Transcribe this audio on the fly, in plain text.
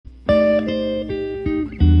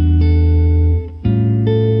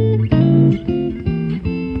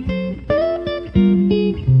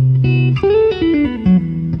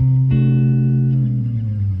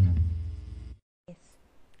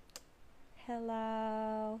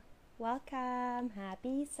Hello. Welcome.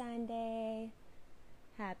 Happy Sunday.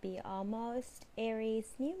 Happy almost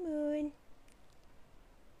Aries new moon.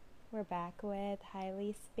 We're back with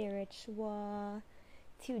Highly Spiritual.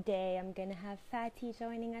 Today I'm going to have Fatih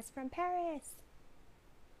joining us from Paris.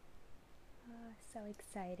 So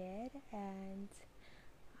excited, and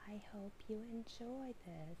I hope you enjoy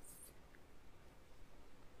this.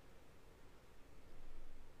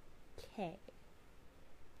 Okay.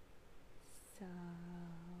 So,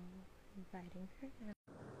 inviting her now.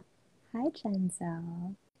 Hi,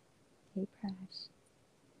 Genzo. Hey, Prash.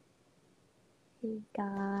 Hey,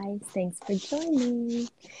 guys. Thanks for joining.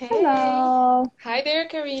 Hey. Hello. Hi there,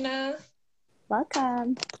 Karina.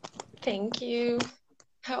 Welcome. Thank you.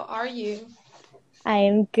 How are you? I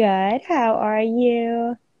am good. How are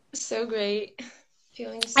you? So great.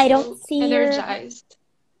 Feeling I don't so see your energized.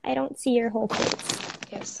 whole face.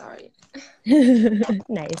 Yes, sorry.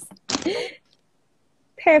 Nice.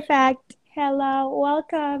 Perfect. Hello.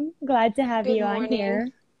 Welcome. Glad to have Good you on morning. here.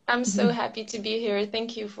 I'm so happy to be here.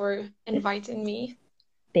 Thank you for inviting me.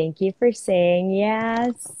 Thank you for saying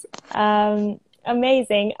yes.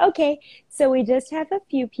 Amazing. Okay, so we just have a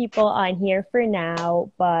few people on here for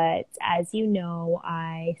now, but as you know,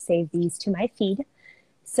 I save these to my feed.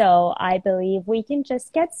 So I believe we can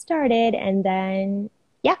just get started and then,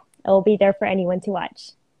 yeah, it'll be there for anyone to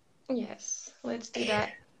watch. Yes, let's do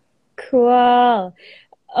that. Cool.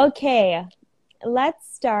 Okay,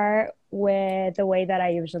 let's start with the way that I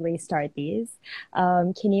usually start these.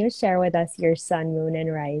 Can you share with us your sun, moon,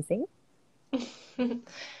 and rising?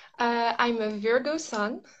 I'm a Virgo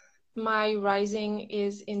sun. My rising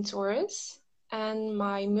is in Taurus, and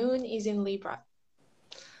my moon is in Libra.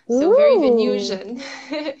 So very Ooh. Venusian.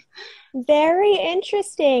 Very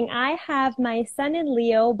interesting. I have my sun in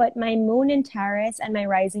Leo, but my moon in Taurus and my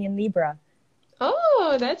rising in Libra.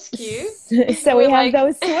 Oh, that's cute. So we We're have like,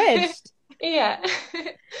 those switched. yeah,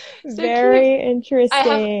 so cute. Very I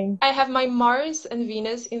have interesting. I have my Mars and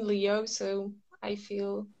Venus in Leo, so I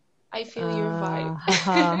feel I feel your vibe. Ha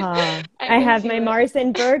ha ha. I I can have my feel it. Mars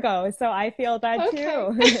in Virgo, so I feel that Okay.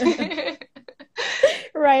 too.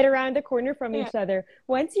 Right around the corner from Yeah, each other.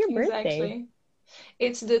 When's your birthday? exactly.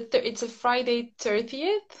 It's a Friday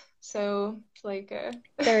 30th, so it's like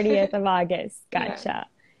 30th of August. yeah. Gotcha.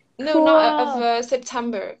 No, not of Cool.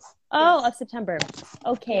 September. Oh, of Yes. September.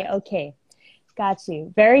 Okay, Yes. okay. Got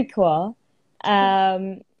you. Very cool.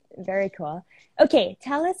 Um, Very cool. Okay,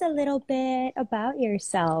 tell us a little bit about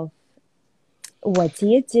yourself. What do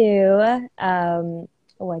you do?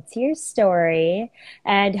 What's your story?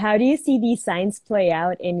 And how do you see these signs play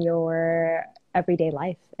out in your everyday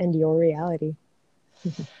life and your reality?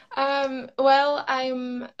 Well,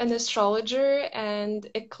 I'm an astrologer and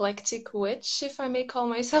eclectic witch, if I may call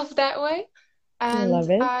myself that way. I And love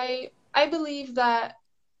it. I believe that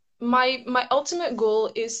my ultimate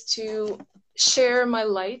goal is to share my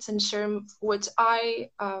light and share what I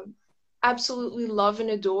absolutely love and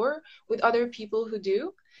adore with other people who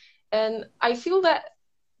do. And I feel that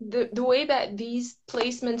the way that these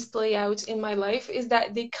placements play out in my life is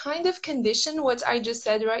that they kind of condition what I just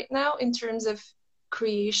said right now in terms of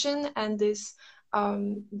creation and this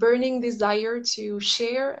burning desire to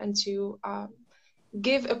share and to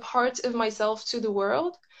give a part of myself to the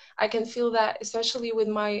world. I can feel that, especially with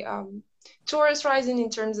my Taurus rising, in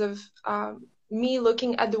terms of me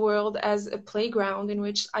looking at the world as a playground in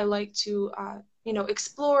which I like to,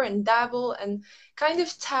 explore and dabble and kind of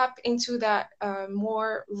tap into that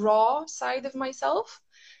more raw side of myself.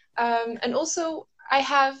 And also, I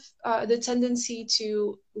have the tendency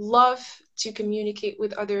to love to communicate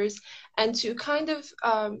with others and to kind of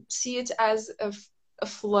see it as a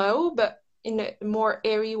flow, but in a more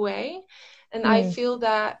airy way. And I Mm, feel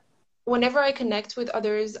that whenever I connect with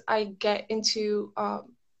others, I get into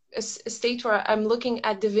a state where I'm looking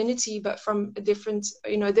at divinity, but from a different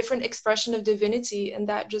expression of divinity. And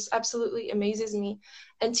that just absolutely amazes me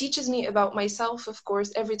and teaches me about myself, of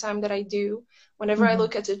course, every time that I do. Whenever I mhm.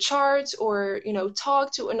 look at a chart or,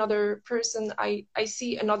 talk to another person, I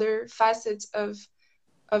see another facet of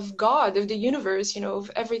God, of the universe,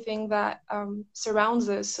 of everything that surrounds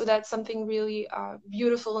us. So that's something really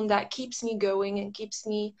beautiful, and that keeps me going and keeps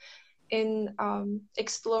me in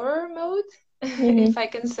explorer mode, Mhm. if I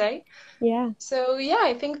can say. Yeah. So yeah,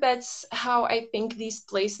 I think that's how I think these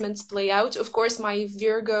placements play out. Of course, my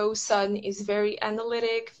Virgo sun is very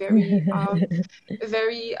analytic, very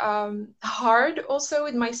hard also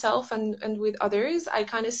with myself and with others. I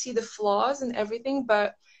kind of see the flaws in everything,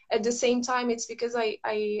 but at the same time, it's because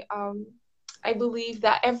I believe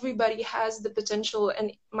that everybody has the potential,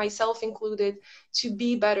 and myself included, to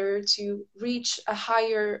be better, to reach a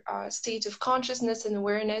higher state of consciousness and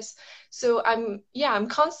awareness. So I'm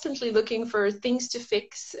constantly looking for things to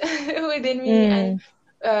fix within me and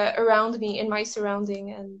Mm. around me in my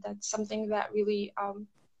surrounding, and that's something that really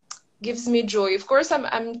gives me joy. Of course,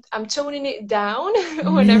 I'm toning it down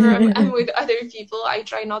whenever I'm with other people. I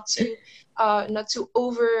try not to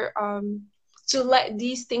over to let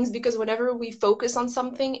these things, because whenever we focus on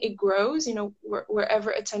something, it grows. You know,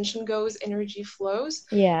 wherever attention goes, energy flows.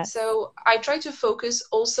 Yes. So I try to focus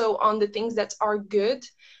also on the things that are good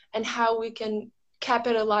and how we can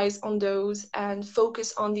capitalize on those and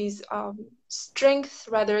focus on these strengths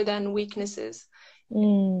rather than weaknesses.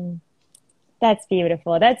 Mm. That's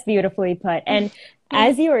beautiful. That's beautifully put. And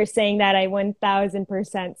as you were saying that, I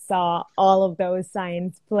 1000% saw all of those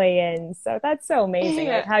signs play in. So that's so amazing.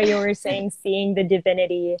 Like Yeah. how you were saying, seeing the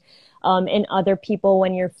divinity in other people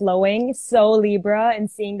when you're flowing. So Libra,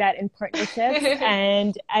 and seeing that in partnerships.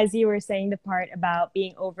 And as you were saying, the part about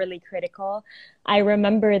being overly critical, I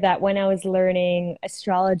remember that when I was learning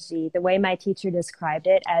astrology, the way my teacher described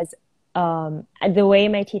it as the way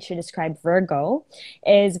my teacher described Virgo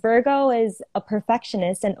is a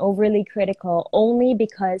perfectionist and overly critical only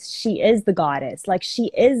because she is the goddess. Like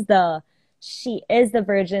she is the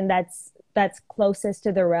virgin that's closest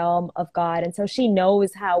to the realm of God. And so she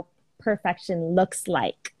knows how perfection looks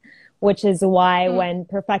like, which is why Mm, when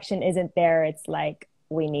perfection isn't there, it's like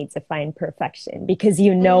we need to find perfection because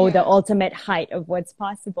you know the yeah. ultimate height of what's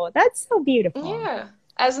possible. That's so beautiful. Yeah.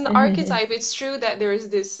 As an archetype, it's true that there is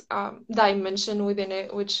this dimension within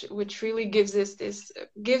it, which really gives it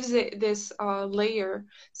this layer.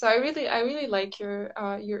 So I really like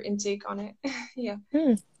your intake on it. Yeah.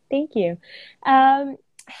 Hmm, thank you. Um,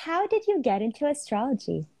 how did you get into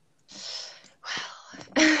astrology?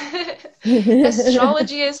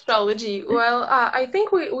 Astrology. Well, I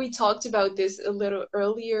think we talked about this a little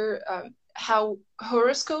earlier. How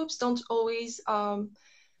horoscopes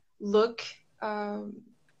look um,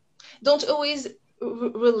 don't always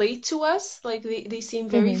relate to us, like they seem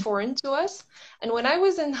very Hmm. foreign to us. And when I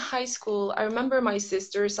was in high school, I remember my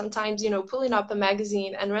sister sometimes, pulling up a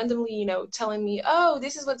magazine and randomly, telling me, oh,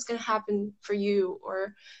 this is what's going to happen for you,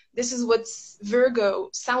 or this is what Virgo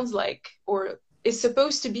sounds like, or is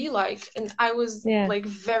supposed to be like. And I was Yeah. like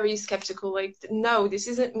very skeptical, like, no, this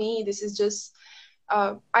isn't me, this is just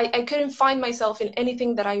I couldn't find myself in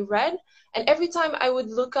anything that I read. And every time I would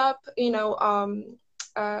look up,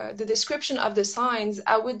 the description of the signs,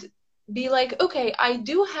 I would be like, okay, I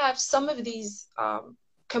do have some of these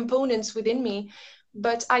components within me,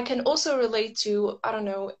 but I can also relate to, I don't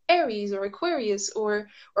know, Aries or Aquarius or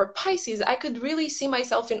Pisces. I could really see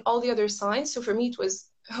myself in all the other signs. So for me, it was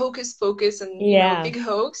hocus pocus and Yeah. big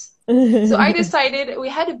hoax. So I decided, we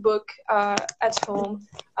had a book at home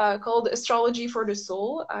called Astrology for the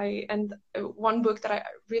Soul. One book that I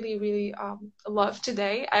really, really love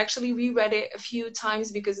today. I actually reread it a few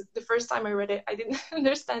times because the first time I read it, I didn't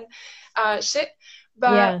understand shit.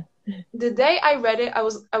 But Yeah. the day I read it, I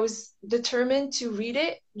was determined to read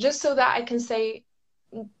it just so that I can say,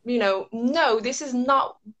 no, this is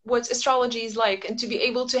not what astrology is like, and to be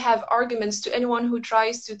able to have arguments to anyone who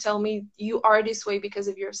tries to tell me you are this way because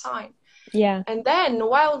of your sign. Yeah. And then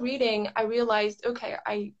while reading, I realized, okay,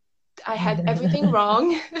 I had everything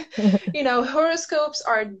wrong. Horoscopes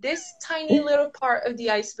are this tiny little part of the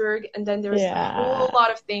iceberg, and then there's a whole Yeah.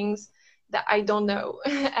 lot of things that I don't know.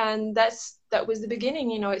 And that was the beginning.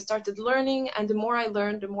 I started learning, and the more I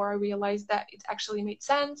learned, the more I realized that it actually made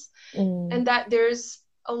sense, Mm, and that there's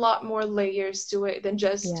a lot more layers to it than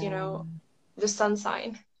just, yeah. the sun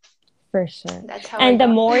sign. For sure. That's how I And the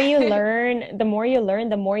got. more you learn, the more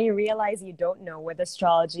you realize you don't know with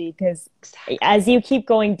astrology, because Exactly. as you keep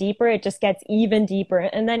going deeper, it just gets even deeper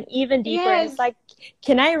and then even deeper. And it's Yes. like,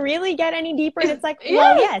 can I really get any deeper? And it's like,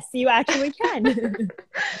 well, Yes. yes, you actually can.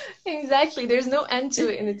 Exactly. There's no end to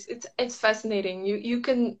it, and it's fascinating. You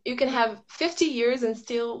can have 50 years and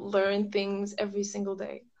still learn things every single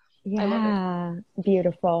day. I love it. Yeah,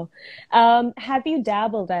 beautiful. Have you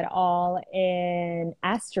dabbled at all in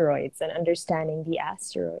asteroids and understanding the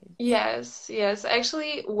asteroids? Yes, yes. I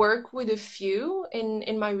actually work with a few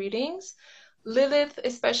in my readings. Lilith,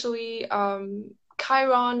 especially,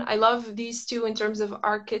 Chiron. I love these two in terms of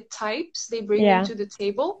archetypes they bring Yeah, into the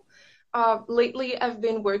table. Lately, I've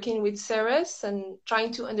been working with Ceres and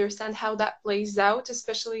trying to understand how that plays out,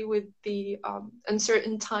 especially with the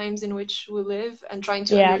uncertain times in which we live, and trying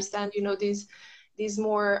to yeah, understand, these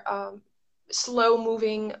more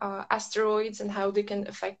slow-moving asteroids and how they can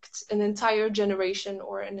affect an entire generation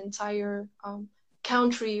or an entire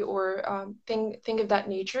country or thing of that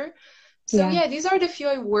nature. So Yeah. yeah, these are the few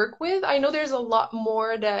I work with. I know there's a lot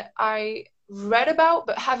more that I read about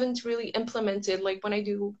but haven't really implemented. Like when I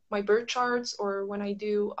do my birth charts or when I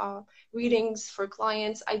do readings for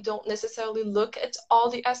clients, I don't necessarily look at all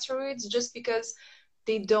the asteroids just because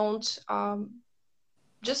they don't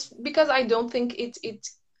just because I don't think it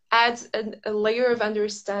adds a layer of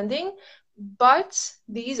understanding. But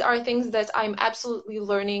these are things that I'm absolutely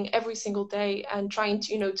learning every single day and trying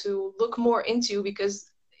to, to look more into, because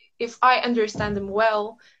if I understand them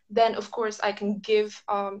well, then of course I can give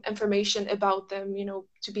information about them,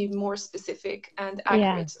 to be more specific and Yeah.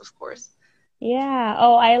 accurate, of course. Yeah.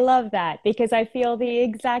 Oh, I love that because I feel the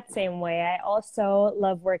exact same way. I also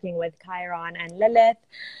love working with Chiron and Lilith.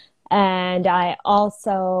 And I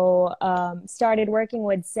also started working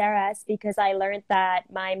with Ceres because I learned that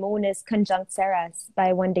my moon is conjunct Ceres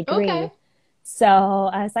by 1 degree. Okay. So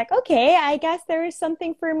I was like, okay, I guess there is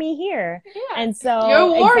something for me here. Yeah. And You're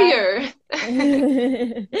so, a exact.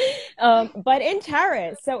 warrior. But in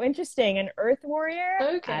Taurus, so interesting. An Earth warrior? I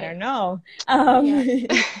don't Okay. know. Yeah.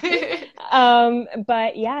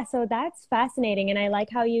 But yeah, so that's fascinating. And I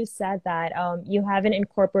like how you said that you haven't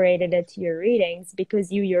incorporated it to your readings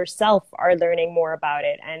because you yourself are learning more about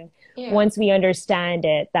it. And Yeah. once we understand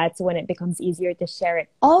it, that's when it becomes easier to share it.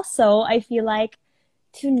 Also, I feel like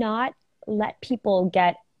to not let people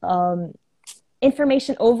get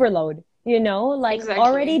information overload, like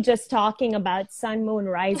already Exactly. just talking about sun, moon,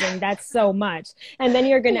 rising, that's so much. And then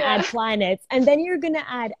you're going to Yeah. add planets and then you're going to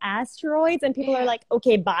add asteroids. And people are Yeah. like,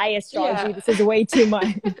 okay, bye astrology. Yeah. This is way too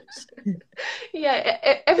much. Yeah,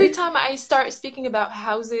 every time I start speaking about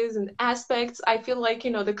houses and aspects, I feel like,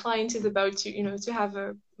 the client is about to, to have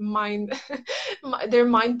a mind, their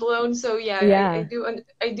mind blown. So yeah, I Yeah. do, and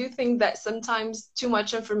I do think that sometimes too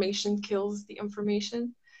much information kills the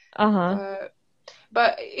information. Uh-huh.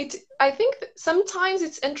 But I think sometimes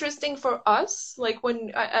it's interesting for us, like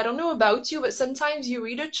when I don't know about you, but sometimes you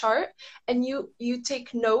read a chart and you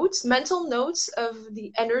take notes, mental notes of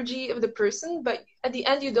the energy of the person, but at the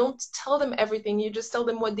end you don't tell them everything. You just tell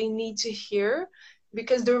them what they need to hear,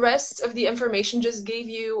 because the rest of the information just gave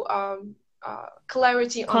you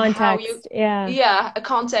clarity on how you, Context. Yeah. yeah, a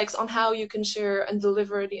context on how you can share and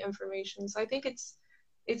deliver the information. So I think it's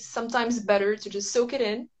sometimes better to just soak it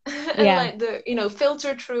in and Yeah. let the,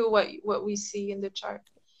 filter through what we see in the chart.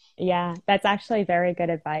 Yeah, that's actually very good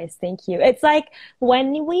advice. Thank you. It's like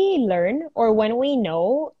when we learn or when we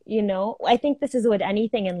know, I think this is with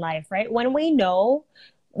anything in life, right? When we know,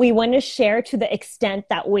 we want to share to the extent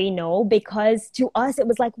that we know because to us it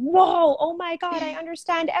was like, whoa, oh my God, I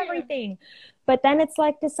understand Yeah. everything. But then it's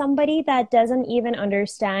like to somebody that doesn't even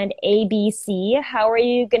understand A, B, C, how are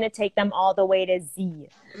you going to take them all the way to Z?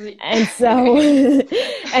 And so,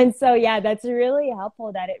 and so, yeah, that's really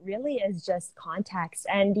helpful that it really is just context.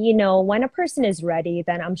 And, when a person is ready,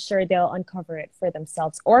 then I'm sure they'll uncover it for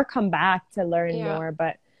themselves or come back to learn Yeah, more.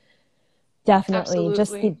 But definitely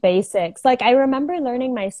just the absolutely. basics. Like, I remember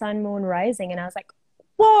learning my sun, moon, rising, and I was like,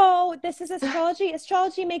 whoa, this is astrology.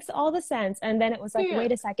 Astrology makes all the sense. And then it was like, Yeah.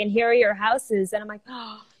 wait a second, here are your houses. And I'm like,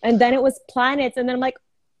 oh. And then it was planets. And then I'm like,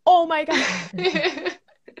 oh my God.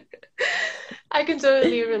 I can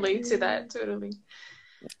totally relate to that. Totally.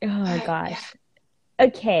 Oh Yeah, gosh.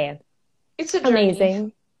 Okay. it's a journey.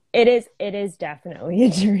 Amazing. It is definitely a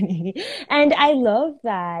journey. And I love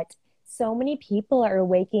that so many people are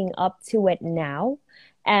waking up to it now.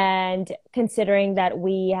 And considering that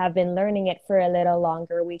we have been learning it for a little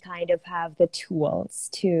longer, we kind of have the tools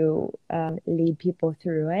to lead people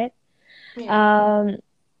through it. Yeah. Um,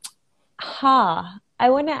 I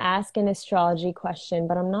want to ask an astrology question,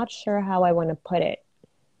 but I'm not sure how I want to put it.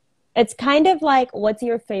 It's kind of like, what's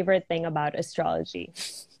your favorite thing about astrology?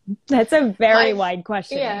 That's a very My, wide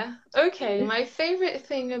question. yeah. Okay. My favorite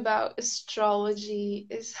thing about astrology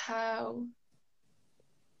is how,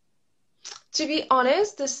 to be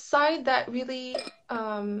honest, the side that really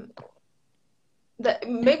that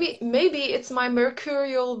maybe it's my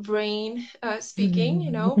mercurial brain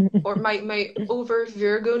speaking, or my over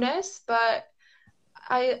Virgo-ness, but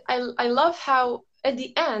I love how at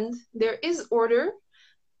the end there is order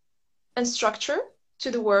and structure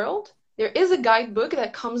to the world. There is a guidebook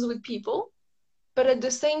that comes with people, but at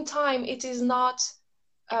the same time, it is not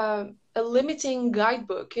a limiting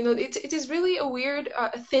guidebook. It is really a weird,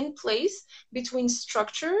 a thin place between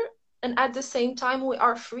structure, and at the same time, we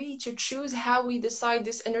are free to choose how we decide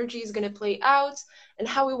this energy is going to play out and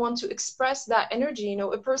how we want to express that energy.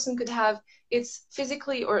 A person could have, it's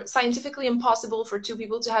physically or scientifically impossible for two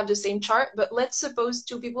people to have the same chart, but let's suppose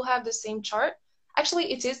two people have the same chart.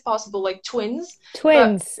 actually it is possible, like twins, but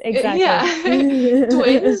Twins, exactly. yeah,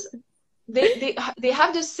 twins, they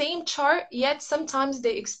have the same chart, yet sometimes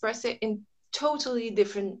they express it in totally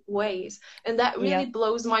different ways. And that really Yep.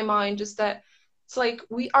 blows my mind, just that it's like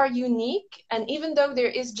we are unique, and even though there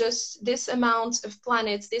is just this amount of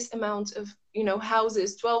planets, this amount of,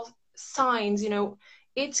 houses, 12 signs,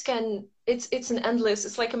 it's an endless,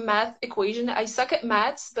 it's like a math equation. I suck at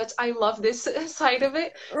maths, but I love this side of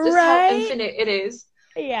it, just how Right? infinite it is.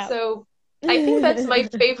 Yeah. So I think that's my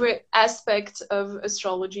favorite aspect of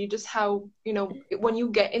astrology, just how, when you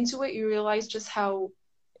get into it, you realize just how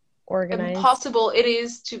Organized. impossible it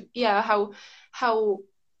is to, yeah, how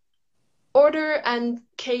order and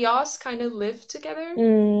chaos kind of live together.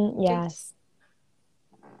 It's, Yes.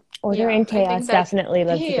 Order yeah, and I think chaos that's, definitely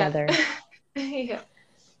live yeah. together. Yeah,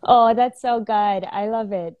 Oh, that's so good. I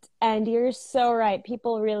love it. And you're so right.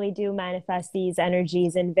 People really do manifest these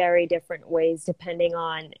energies in very different ways depending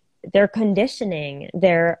on their conditioning,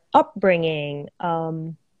 their upbringing,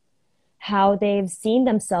 how they've seen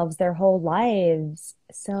themselves their whole lives.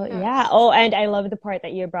 So, yeah. yes. Oh, and I love the part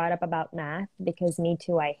that you brought up about math because me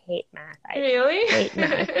too, I hate math. I Really? hate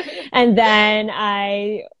math. And then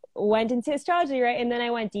I went into astrology, right? And then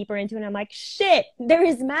I went deeper into it and I'm like, shit, there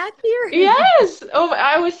is math here. Yes. Oh,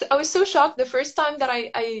 I was so shocked the first time that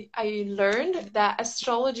I learned that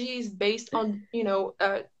astrology is based on,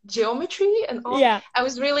 geometry and all. Yeah. I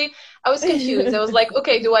was confused. I was like,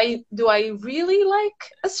 okay, do I really like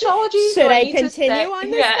astrology? Do Should I I need to continue stay?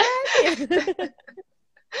 on this Yeah. path?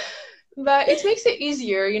 But it makes it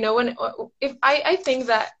easier, when if I think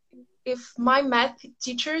that if my math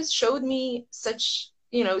teachers showed me such,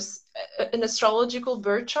 an astrological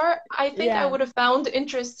birth chart, I think I Yeah. would have found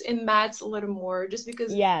interest in maths a little more, just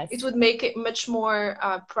because it Yes. would make it much more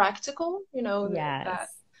practical, that Yes.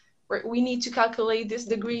 we need to calculate this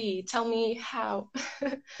degree. Tell me how.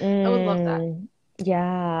 I would love that. Mm,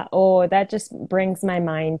 yeah. Oh, that just brings my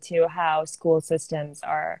mind to how school systems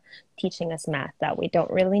are teaching us math that we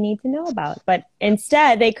don't really need to know about. But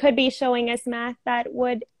instead, they could be showing us math that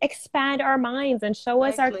would expand our minds and show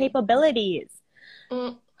us our Exactly. capabilities.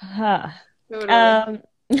 Mm, Huh. totally. Um,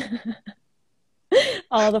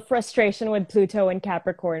 all the frustration with Pluto and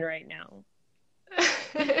Capricorn right now.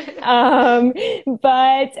 Um,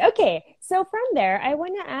 but okay, so from there, I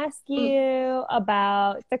want to ask Mm, you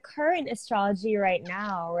about the current astrology right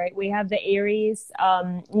now, right? We have the Aries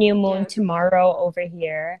new moon yes. tomorrow over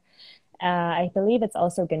here. I believe it's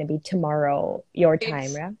also going to be tomorrow, your time,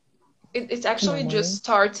 It's right? it's Tomorrow actually just morning,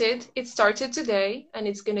 started. It started today, and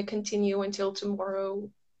it's gonna continue until tomorrow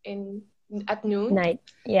in at noon. night.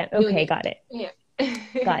 Yeah, okay, Noonie. got it. Yeah.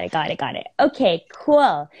 Got it, got it, got it. Okay,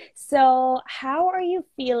 cool. So, how are you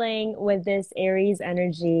feeling with this Aries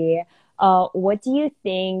energy? What do you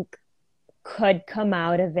think could come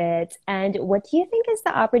out of it? And what do you think is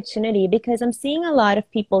the opportunity? Because I'm seeing a lot of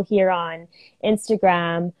people here on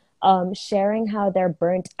Instagram sharing how they're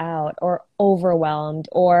burnt out or overwhelmed,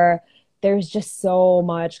 or there's just so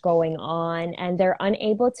much going on and they're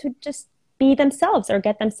unable to just be themselves or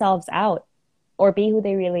get themselves out or be who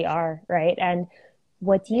they really are, right? And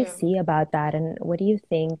what do you Yeah. see about that? And what do you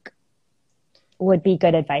think would be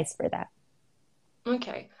good advice for that?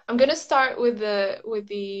 Okay. I'm gonna start with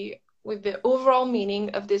the overall meaning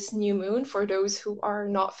of this new moon for those who are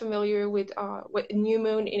not familiar with what new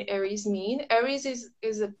moon in Aries mean. Aries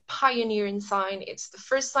is a pioneering sign. It's the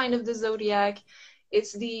first sign of the zodiac.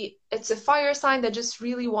 It's a fire sign that just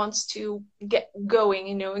really wants to get going,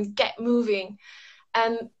 and get moving.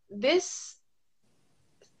 And this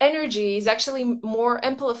energy is actually more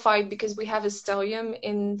amplified because we have a stellium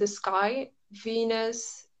in the sky.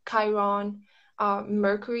 Venus, Chiron,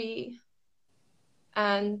 Mercury,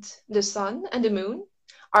 and the sun and the moon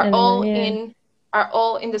are And the moon, all yeah. in are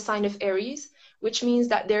all in the sign of Aries, which means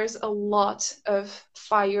that there's a lot of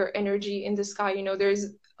fire energy in the sky. There's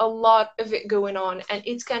a lot of it going on, and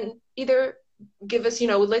it can either give us,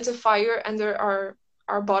 lit a fire under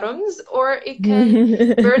our bottoms, or it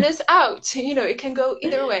can burn us out. It can go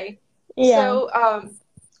either way. Yeah. So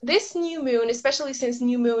this new moon, especially since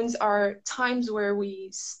new moons are times where we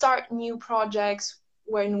start new projects,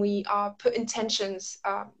 when we put intentions.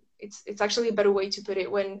 It's actually a better way to put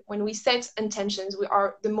it. When we set intentions, we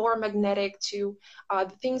are the more magnetic to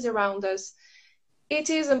the things around us. It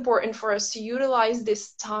is important for us to utilize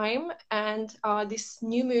this time and this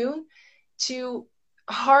new moon to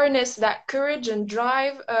harness that courage and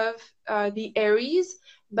drive of the Aries,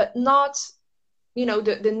 but not,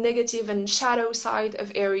 the negative and shadow side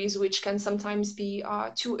of Aries, which can sometimes be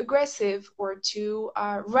too aggressive or too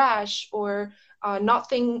rash, or not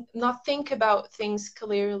think about things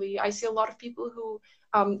clearly. I see a lot of people who,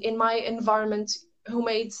 in my environment, who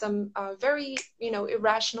made some very,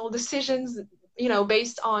 irrational decisions,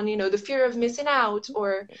 based on, the fear of missing out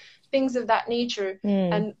or things of that nature.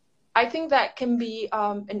 Mm. And I think that can be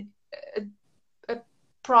a, a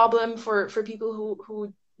problem for people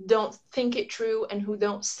who don't think it through and who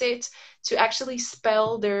don't sit to actually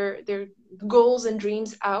spell their goals and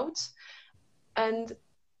dreams out. And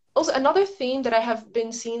also another theme that I have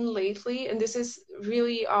been seeing lately, and this is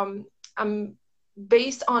really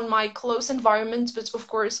based on my close environment, but of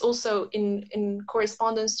course also in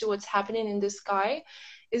correspondence to what's happening in the sky,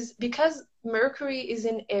 is because Mercury is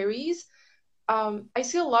in Aries. I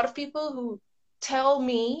see a lot of people who tell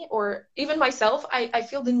me, or even myself, I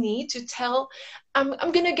feel the need to tell,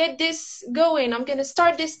 I'm gonna get this going, I'm gonna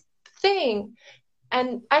start this thing,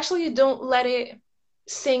 and actually you don't let it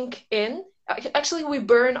sink in. Actually, we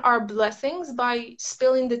burn our blessings by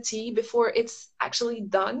spilling the tea before it's actually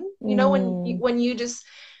done. When you just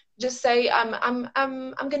say, I'm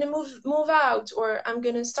gonna move out, or I'm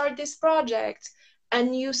gonna start this project,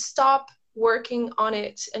 and you stop working on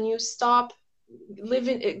it, and you stop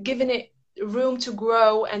giving it room to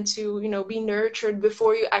grow and to be nurtured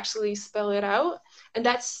before you actually spell it out. And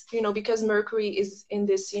that's because Mercury is in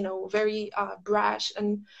this very brash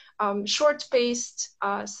and short-paced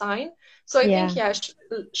sign. So I think, Yeah. yeah,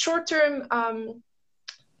 short-term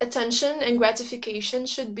attention and gratification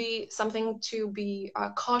should be something to be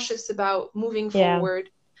cautious about moving Yeah. forward.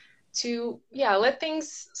 To let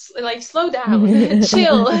things like slow down,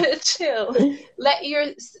 chill.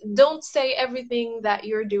 Don't say everything that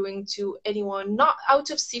you're doing to anyone, not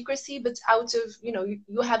out of secrecy, but out of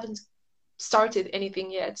you haven't started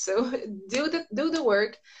anything yet. So do the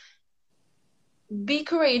work, be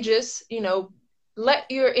courageous, let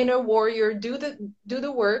your inner warrior do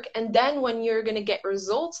the work, and then when you're going to get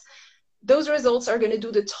results, those results are going to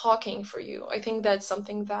do the talking for you. I think that's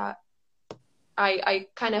something that I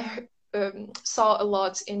kind of saw a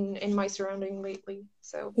lot in my surrounding lately.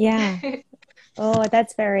 So Yeah. Oh,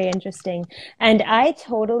 that's very interesting. And I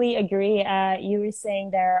totally agree. You were saying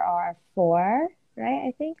there are four, right?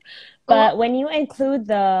 I think. uh But when you include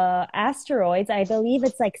the asteroids, I believe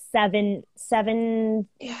it's like seven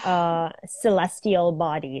yeah, celestial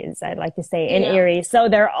bodies, I'd like to say, in yeah. Aries. So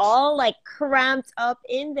they're all like cramped up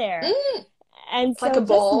in there. Mm, And like a so just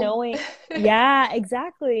ball. knowing, yeah,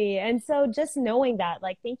 exactly. And so just knowing that,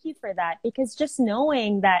 like, thank you for that, because just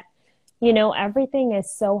knowing that, everything is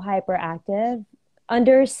so hyperactive,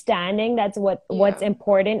 understanding that's what's Yeah,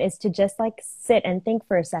 important is to just like sit and think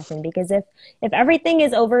for a second. Because if everything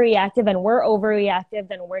is overreactive and we're overreactive,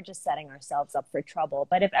 then we're just setting ourselves up for trouble.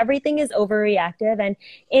 But if everything is overreactive, and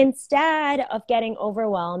instead of getting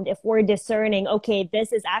overwhelmed, if we're discerning, okay,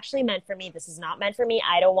 this is actually meant for me, this is not meant for me,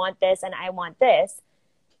 I don't want this and I want this,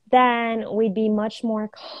 then we'd be much more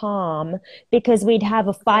calm, because we'd have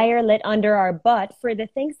a fire lit under our butt for the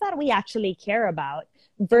things that we actually care about,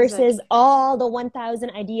 versus exactly. all the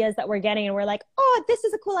 1,000 ideas that we're getting. And we're like, oh, this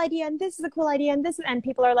is a cool idea. And this is a cool idea. And and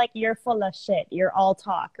people are like, you're full of shit. You're all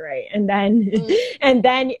talk. Right. And then, Mm, and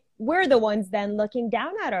then we're the ones then looking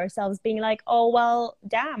down at ourselves being like, oh, well,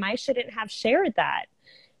 damn, I shouldn't have shared that.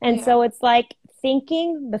 And yeah, so it's like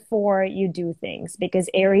thinking before you do things, because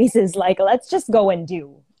Aries is like, let's just go and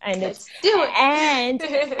do. And it's, let's do and,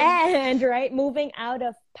 it. and, right, moving out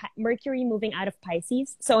of Mercury, moving out of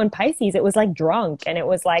Pisces. So in Pisces, it was like drunk, and it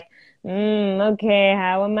was like, okay,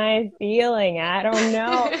 how am I feeling? I don't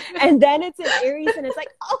know. And then it's in Aries, and it's like,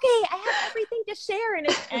 okay, I have everything to share.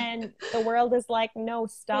 And the world is like, no,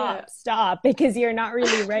 Yeah. stop, because you're not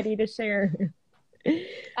really ready to share.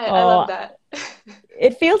 I love Oh, that.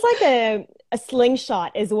 it feels like a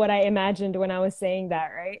slingshot is what I imagined when I was saying that,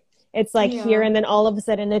 right? It's like here, Yeah, and then all of a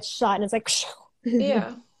sudden it's shot, and it's like,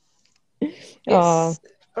 yeah. oh, It's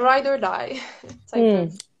ride or die type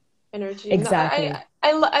of energy. No, exactly.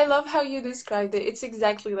 I love how you described it. It's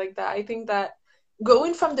exactly like that. I think that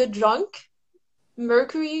going from the drunk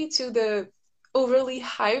Mercury to the overly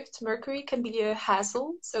hyped Mercury can be a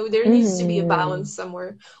hassle. So there needs to be a Hmm. balance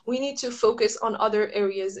somewhere. We need to focus on other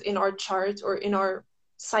areas in our chart or in our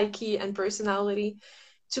psyche and personality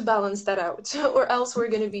to balance that out, or else we're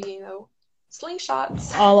gonna be,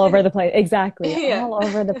 slingshots. All over the place. Exactly. Yeah. All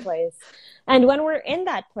over the place. And when we're in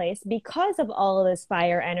that place, because of all of this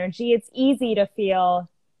fire energy, it's easy to feel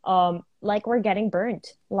like we're getting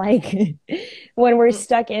burnt. Like when we're Mm,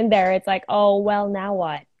 stuck in there, it's like, oh, well, now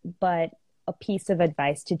what? But a piece of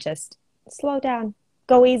advice to just slow down,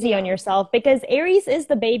 go easy on yeah. yourself, because Aries is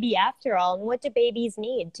the baby after all. And what do babies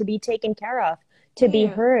need? To be taken care of, to be Yeah.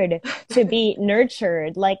 heard, to be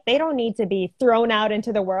nurtured. Like they don't need to be thrown out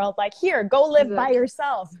into the world like, here, go live by Exactly.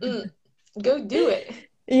 yourself. Mm. Go do it.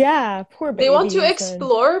 Yeah, poor They want to babies. And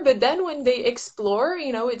explore, but then when they explore,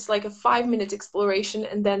 it's like a 5 minute exploration,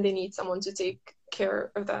 and then they need someone to take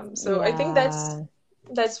care of them. So I think yeah.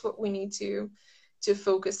 that's what we need to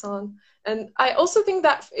focus on. And I also think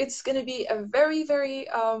that it's going to be a very, very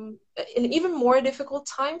an even more difficult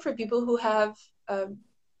time for people who have um,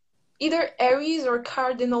 either Aries or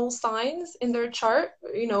cardinal signs in their chart,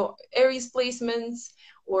 Aries placements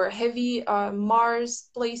or heavy Mars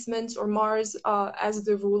placements, or Mars as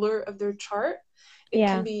the ruler of their chart. It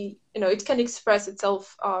can Yeah. be, it can express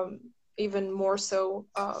itself even more so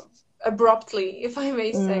abruptly, if I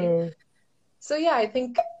may say. Mm. So yeah, I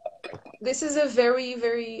think this is a very,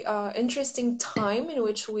 very interesting time in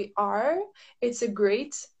which we are. It's a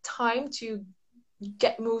great time to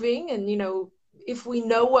get moving, and if we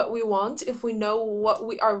know what we want, if we know what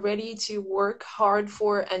we are ready to work hard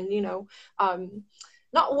for, and um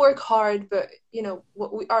not work hard, but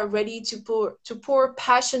what we are ready to pour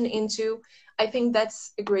passion into, I think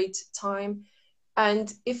that's a great time.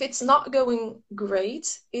 And if it's not going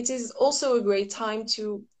great, it is also a great time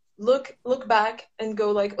to look back and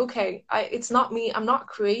go like, okay, it's not me, I'm not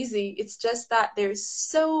crazy. It's just that there's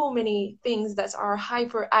so many things that are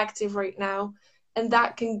hyperactive right now, and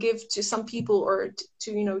that can give to some people, or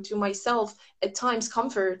to myself at times,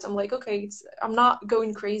 comfort. I'm like, okay, I'm not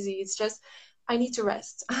going crazy. It's just I need to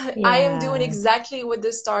rest. I am doing Yeah. exactly what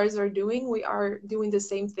the stars are doing. We are doing the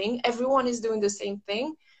same thing. Everyone is doing the same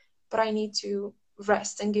thing, but I need to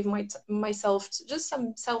rest and give myself just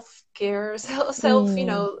some self-care,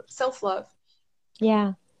 Mm. self-love.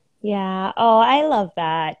 Yeah. Yeah. Oh, I love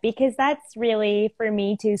that because that's really, for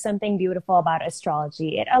me too, something beautiful about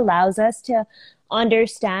astrology. It allows us to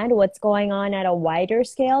understand what's going on at a wider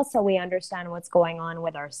scale so we understand what's going on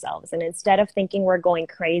with ourselves. And instead of thinking we're going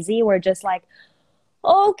crazy, we're just like,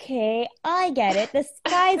 okay, I get it. The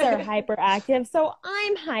skies are hyperactive, so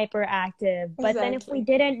I'm hyperactive. But then if we Exactly.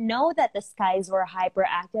 didn't know that the skies were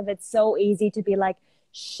hyperactive, it's so easy to be like,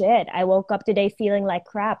 shit, I woke up today feeling like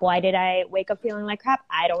crap. Why did I wake up feeling like crap?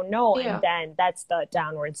 I don't know. And Yeah. then that's the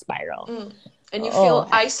downward spiral. Mm. And you Oh, feel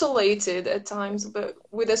isolated at times, but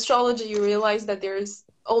with astrology, you realize that there's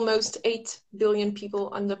almost 8 billion people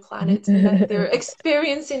on the planet, and that they're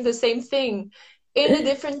experiencing the same thing in a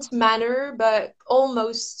different manner, but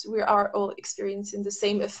almost we are all experiencing the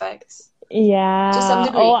same effects to some yeah.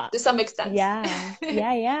 degree, Oh, to some extent. yeah,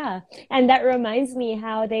 yeah, yeah. And that reminds me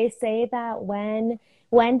how they say that when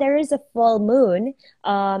there is a full moon,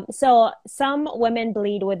 so some women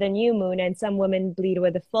bleed with a new moon and some women bleed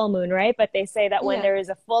with a full moon, right? But they say that when Yeah. there is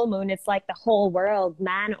a full moon, it's like the whole world,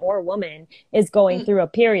 man or woman, is going Mm, through a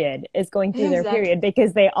period, is going through their exactly. period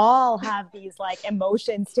because they all have these like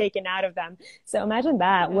emotions taken out of them. So imagine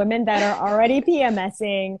that, Yeah. women that are already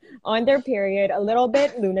PMSing on their period, a little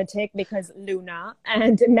bit lunatic because Luna,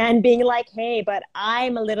 and men being like, hey, but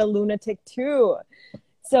I'm a little lunatic too.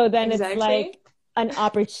 So then it's Exactly. like an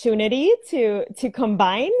opportunity to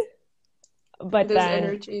combine, but Those then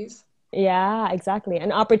energies. yeah, exactly.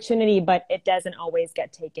 An opportunity, but it doesn't always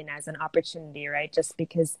get taken as an opportunity, right? Just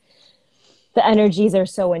because the energies are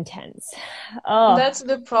so intense. Oh, That's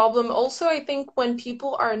the problem. Also, I think when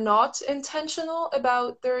people are not intentional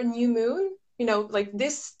about their new moon, like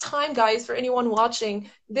this time, guys, for anyone watching,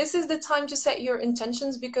 this is the time to set your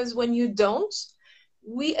intentions, because when you don't,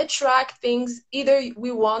 we attract things either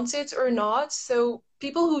we want it or not. So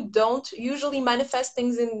people who don't usually manifest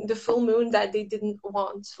things in the full moon that they didn't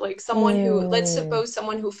want. Like someone who, let's mm, suppose,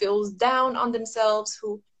 someone who feels down on themselves,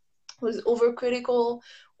 who's overcritical,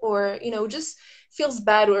 or just feels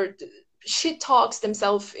bad, or shit talks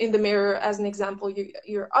themselves in the mirror. As an example,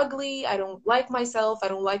 you're ugly, I don't like myself, I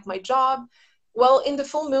don't like my job. Well, in the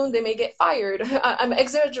full moon they may get fired. I'm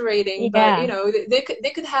exaggerating, but yeah.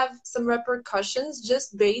 they could have some repercussions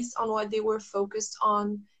just based on what they were focused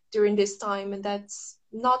on during this time, and that's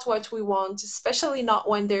not what we want, especially not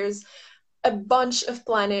when there's a bunch of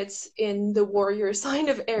planets in the warrior sign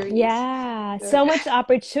of Aries. Yeah, So, so much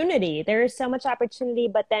opportunity. There is so much opportunity,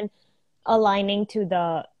 but then aligning to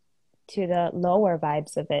the lower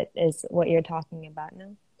vibes of it is what you're talking about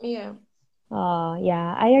now. yeah. Oh,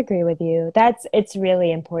 yeah, I agree with you. It's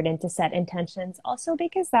really important to set intentions also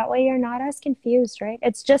because that way you're not as confused, right?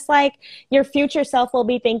 It's just like your future self will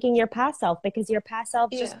be thinking your past self because your past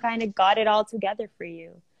self just Yeah. kind of got it all together for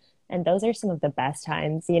you. And those are some of the best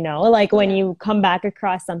times, you know, like when Yeah, you come back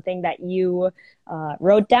across something that you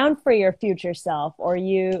wrote down for your future self, or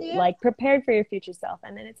you yeah, like prepared for your future self.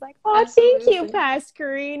 And then it's like, oh, thank you, absolutely. past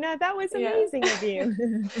Karina. That was Yeah. amazing of you.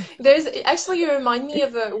 There's actually, you remind me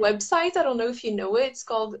of a website. I don't know if you know it. It's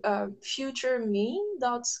called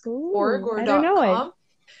futureme.org Ooh, or I don't know it. .com.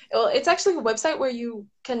 Well, it's actually a website where you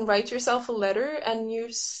can write yourself a letter and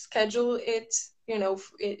you schedule it,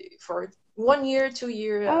 for 1 year, 2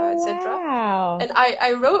 year, Oh, etc. wow. And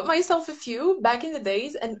I wrote myself a few back in the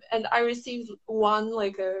days, and I received one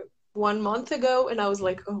like a 1 month ago, and I was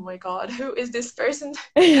like, oh my God, who is this person?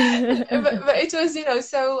 But it was,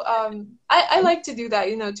 so I like to do that,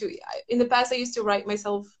 in the past I used to write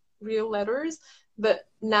myself real letters, but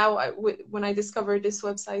now when I discovered this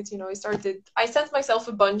website, I sent myself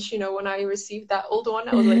a bunch, when I received that old one.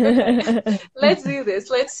 I was like, okay, let's do this,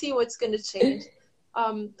 let's see what's going to change.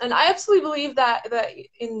 And I absolutely believe that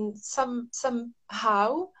in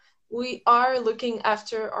somehow we are looking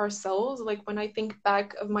after ourselves. Like when I think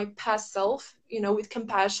back of my past self, with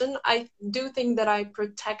compassion, I do think that I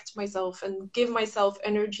protect myself and give myself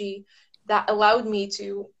energy that allowed me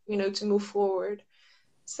to move forward.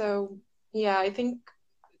 So yeah, I think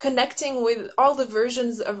connecting with all the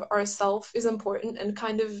versions of ourselves is important, and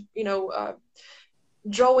kind of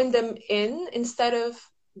drawing them in instead of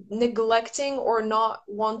neglecting or not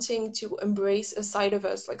wanting to embrace a side of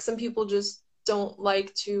us. Like some people just don't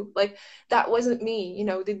like to, like, that wasn't me,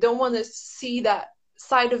 they don't want to see that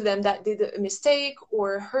side of them that did a mistake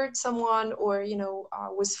or hurt someone, or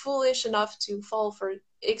was foolish enough to fall for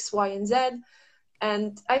X, Y, and Z.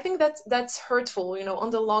 And I think that's hurtful. On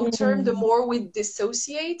the long term, the Mm, more we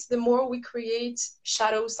dissociate, the more we create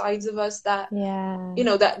shadow sides of us that yeah.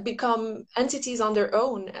 that become entities on their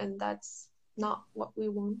own, and that's not what we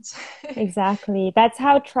want. Exactly. That's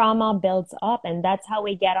how trauma builds up, and that's how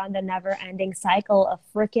we get on the never-ending cycle of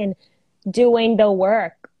freaking doing the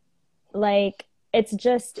work. Like it's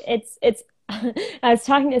I was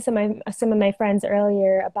talking to some of my friends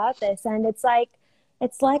earlier about this, and it's like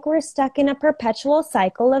we're stuck in a perpetual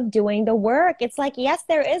cycle of doing the work. It's like, yes,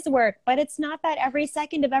 there is work, but it's not that every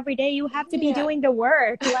second of every day you have to be Yeah. doing the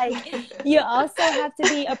work. Like you also have to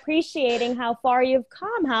be appreciating how far you've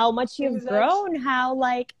come, how much you've Exactly. grown, how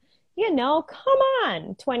like, come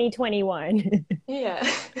on, 2021. Yeah.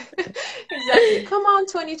 Exactly. Come on,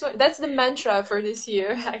 2020. That's the mantra for this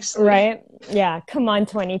year, actually. Right? Yeah, come on,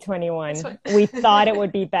 2021. We thought it We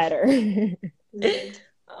would be better. did.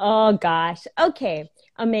 Oh gosh. Okay.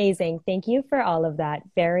 Amazing. Thank you for all of that.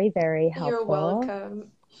 Very, very You're helpful.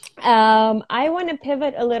 welcome. I want to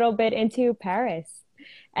pivot a little bit into Paris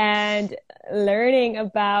and learning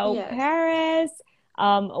about Yes. Paris.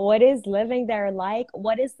 What is living there like?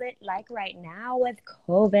 What is it like right now with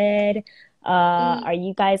COVID? Mm, Are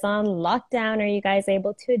you guys on lockdown? Are you guys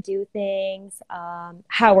able to do things?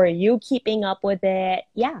 How are you keeping up with it?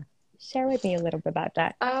 Yeah, share with me a little bit about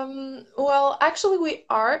that. well, actually, we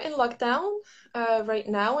are in lockdown right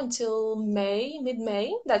now until May,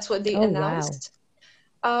 mid-May. That's what they Oh, wow. announced.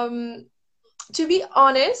 Um, to be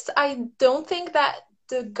honest, I don't think that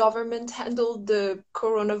the government handled the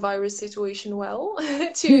coronavirus situation well,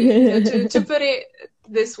 to put it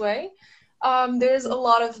this way. There's a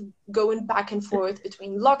lot of going back and forth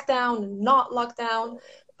between lockdown and not lockdown,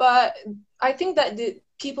 but I think that the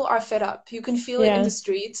people are fed up. You can feel it in the Yeah.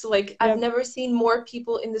 streets. Like I've Yep. never seen more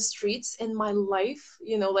people in the streets in my life.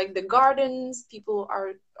 Like the gardens, people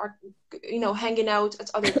are hanging out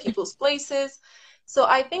at other people's places. So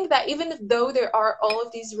I think that even though there are all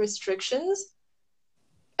of these restrictions,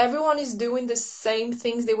 everyone is doing the same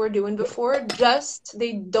things they were doing before, just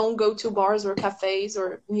they don't go to bars or cafes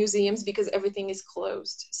or museums because everything is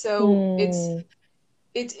closed. So Hmm.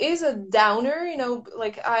 it is a downer,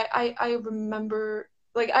 like I remember,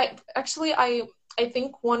 like I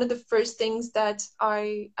think one of the first things that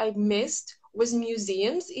I missed was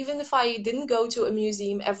museums, even if I didn't go to a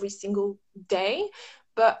museum every single day.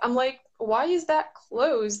 But I'm like, why is that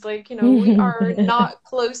closed? Like, we are not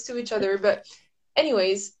close to each other. But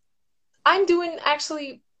anyways, I'm doing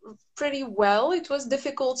actually pretty well. It was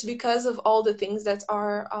difficult because of all the things that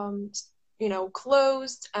are,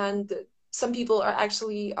 closed, and some people are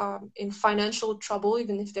actually in financial trouble,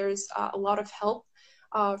 even if there's a lot of help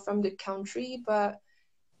from the country. But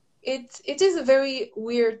it is a very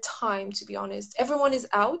weird time, to be honest. Everyone is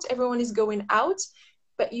out, everyone is going out,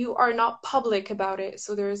 but you are not public about it.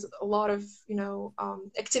 So there's a lot of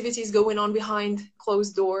activities going on behind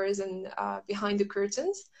closed doors and behind the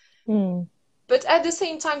curtains. Hmm. But at the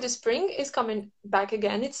same time, the spring is coming back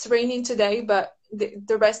again. It's raining today, but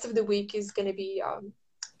the rest of the week is going to be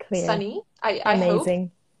Clear. sunny. I hope.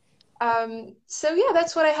 Amazing. So yeah,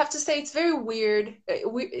 that's what I have to say. It's very weird.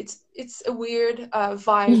 It's a weird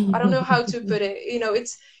vibe. I don't know how to put it. You know,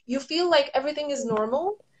 it's you feel like everything is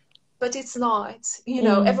normal, but it's not. You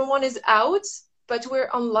know, Mm, everyone is out, but we're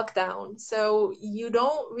on lockdown. So you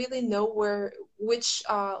don't really know which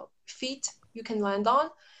feet you can land on.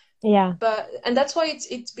 yeah. But and that's why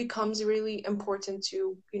it becomes really important to,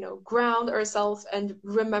 you know, ground ourselves and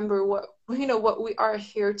remember what, you know, what we are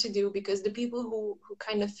here to do, because the people who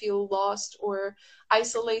kind of feel lost or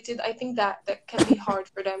isolated, I think that that can be hard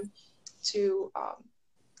for them to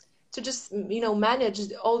just, you know, manage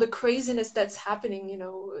all the craziness that's happening, you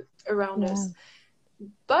know, around Yeah. us.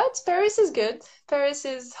 But Paris is good. Paris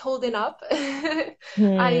is holding up. I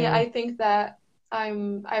Hmm. I think that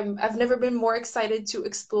I've never been more excited to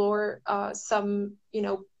explore some, you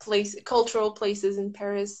know, cultural places in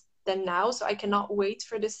Paris than now. So I cannot wait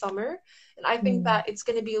for this summer, and I think Hmm. that it's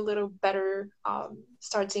going to be a little better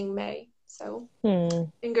starting May. So Hmm.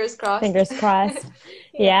 fingers crossed. Fingers crossed.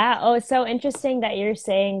 Yeah. Yeah. Oh, it's so interesting that you're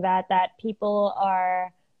saying that people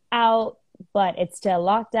are out, but it's still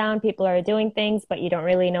lockdown. People are doing things, but you don't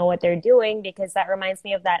really know what they're doing, because that reminds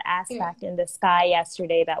me of that Yeah. aspect in the sky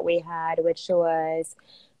yesterday that we had, which was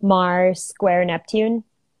Mars square Neptune,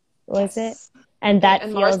 was it? Yes. And that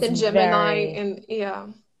And Mars feels and Gemini, very and yeah,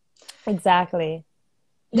 exactly.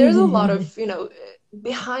 there's a lot of, you know,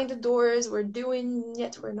 behind the doors, we're doing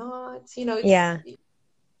yet we're not, you know, it's Yeah,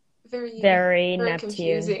 very, very very Neptune.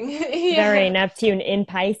 confusing. Very Yeah. Neptune in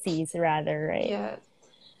Pisces, rather, right? Yeah.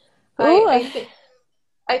 I Ooh, I think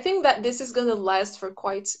I think that this is gonna last for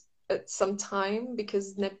quite some time,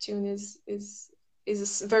 because Neptune is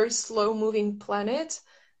a very slow moving planet.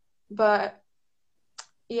 But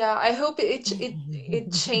yeah, I hope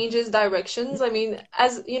it changes directions. I mean,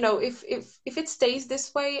 as you know, if it stays this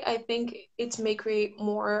way, I think it may create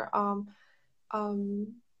more um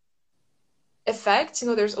effect. You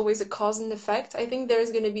know, there's always a cause and effect. I think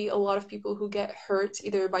there's going to be a lot of people who get hurt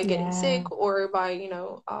either by getting yeah. sick or by, you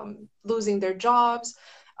know, losing their jobs,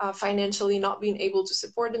 financially not being able to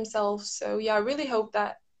support themselves. So yeah, I really hope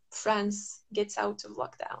that France gets out of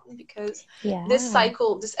lockdown, because this Yeah.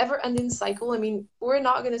 cycle, this ever-ending cycle, I mean, we're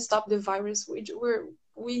not going to stop the virus. We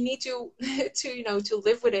need to to, you know, to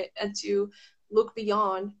live with it and to look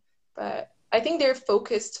beyond. But I think they're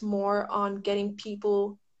focused more on getting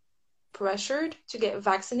people pressured to get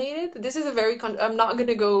vaccinated. This is a very I'm not going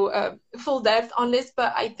to go full depth on this,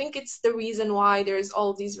 but I think it's the reason why there's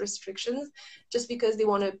all these restrictions, just because they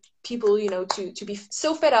want people, you know, to be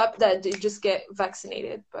so fed up that they just get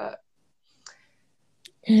vaccinated. But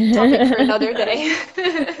topic for another day.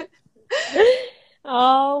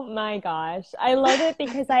 Oh my gosh. I love it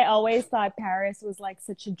because I always thought Paris was like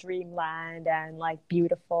such a dreamland and like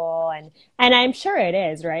beautiful, and I'm sure it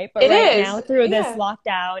is, right? But It right is. now through this Yeah.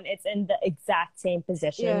 lockdown, it's in the exact same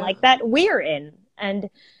position Yeah. like that we're in.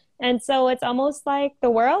 And so it's almost like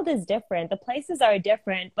the world is different. The places are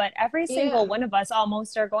different, but every single Yeah. one of us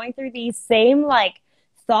almost are going through these same like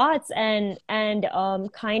thoughts and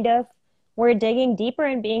kind of we're digging deeper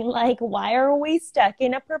and being like, why are we stuck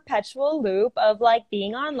in a perpetual loop of like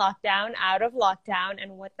being on lockdown, out of lockdown,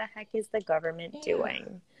 and what the heck is the government Yeah.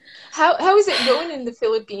 doing? How is it going in the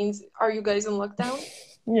Philippines? Are you guys in lockdown?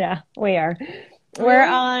 Yeah, we are.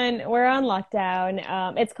 Really? We're on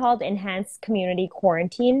lockdown. It's called enhanced community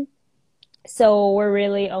quarantine. So we're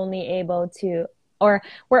really only able to, or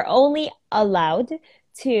we're only allowed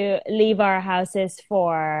to leave our houses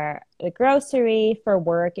for the grocery, for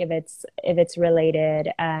work if it's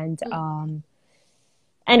related, Mm.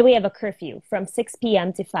 and we have a curfew from 6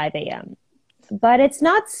 p.m. to 5 a.m. But it's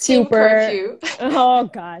not Team super, curfew. oh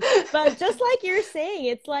God. But just like you're saying,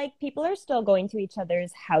 it's like people are still going to each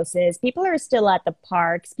other's houses. People are still at the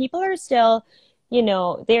parks. People are still,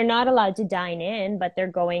 they're not allowed to dine in, but they're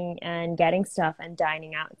going and getting stuff and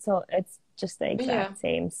dining out. So it's just the Yeah. exact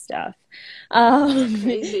same stuff. It's Um,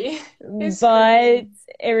 crazy. It's but crazy.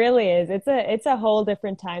 it really is. It's a whole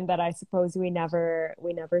different time that I suppose we never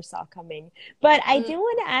saw coming. But I Mm. do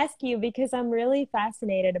want to ask you because I'm really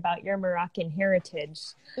fascinated about your Moroccan heritage.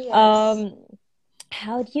 Yes. Um,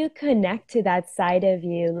 how do you connect to that side of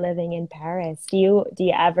you living in Paris? Do you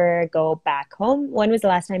ever go back home? When was the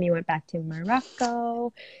last time you went back to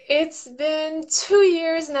Morocco? It's been 2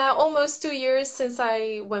 years now, almost 2 years since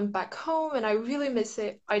I went back home, and I really miss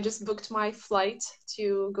it. I just booked my flight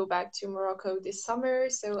to go back to Morocco this summer,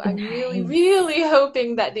 so I'm really, Nice. really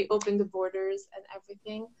hoping that they open the borders and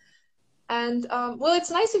everything. And well, it's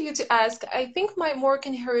nice of you to ask. I think my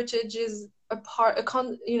Moroccan heritage is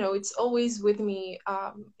it's always with me.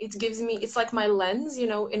 It gives me, it's like my lens,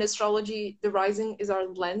 in astrology, the rising is our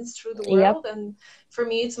lens through the Yep. world. And for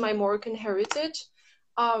me, it's my Moroccan heritage.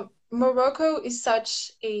 Morocco is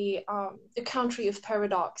such a country of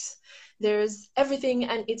paradox. There's everything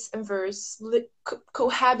and its inverse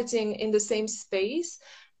cohabiting in the same space.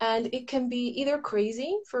 And it can be either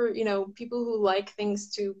crazy for, people who like things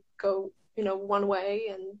to go, one way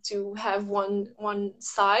and to have one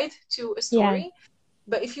side to a Yeah. story.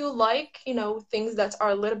 But if you like, things that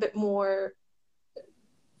are a little bit more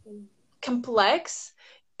complex,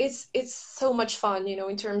 it's so much fun,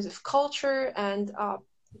 in terms of culture and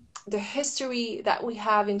the history that we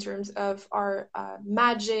have in terms of our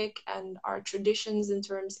magic and our traditions in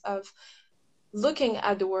terms of looking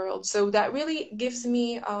at the world. So that really gives me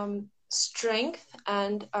strength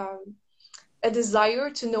and a desire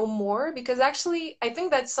to know more, because actually I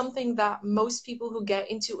think that's something that most people who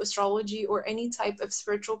get into astrology or any type of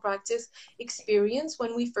spiritual practice experience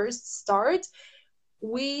when we first start.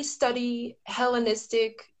 We study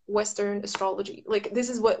Hellenistic Western astrology. Like, this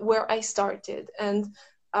is where I started. And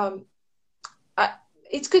um, I,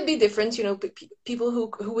 it could be different, people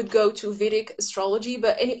who would go to Vedic astrology.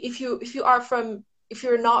 But if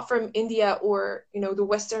you're not from India or the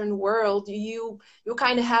Western world, you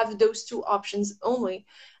kind of have those two options only,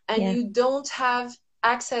 and Yeah. you don't have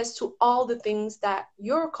access to all the things that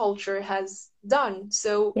your culture has done.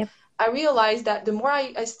 So Yep. I realized that the more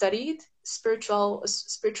I studied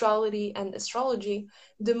spirituality and astrology,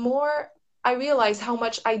 the more I realized how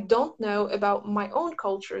much I don't know about my own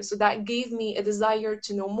culture. So that gave me a desire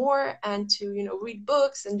to know more and to, read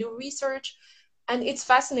books and do research. And it's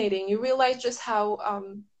fascinating. You realize just how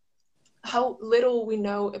little we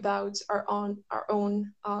know about our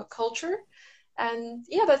own culture. And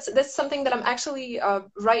yeah, that's something that I'm actually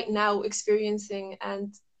right now experiencing and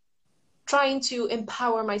trying to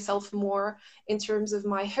empower myself more in terms of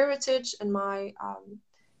my heritage and my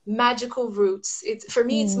magical roots. For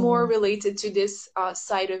me, it's more Hmm. related to this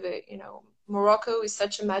side of it. Morocco is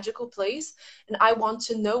such a magical place, and I want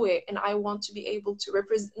to know it, and I want to be able to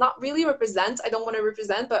represent, not really represent. I don't want to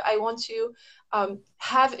represent, but I want to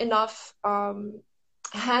have enough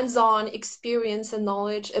hands-on experience and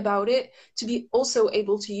knowledge about it to be also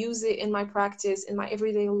able to use it in my practice in my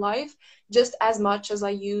everyday life, just as much as I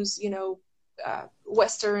use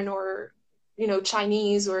Western or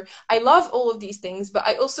Chinese. Or I love all of these things, but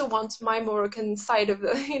I also want my Moroccan side of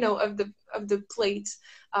the of the plate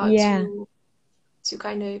uh, Yeah. to to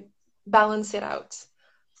kind of balance it out.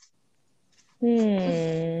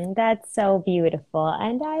 Hmm, that's so beautiful.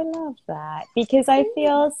 And I love that because I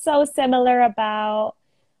feel so similar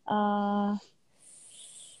uh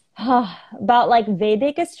about like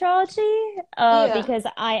Vedic astrology, Yeah. because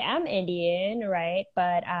I am Indian, right?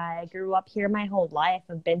 But I grew up here my whole life.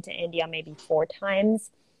 I've been to India maybe 4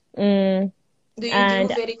 times. Mm, Do you do and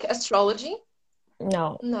Vedic astrology?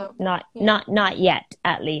 no, No. not Yeah. not not yet,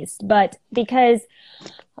 at least. But because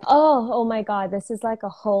oh my God, this is like a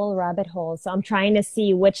whole rabbit hole. So I'm trying to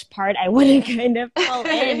see which part I want to kind of pull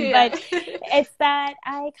in. But Yeah. it's that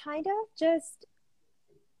I kind of just,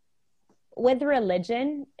 with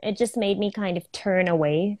religion, it just made me kind of turn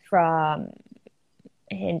away from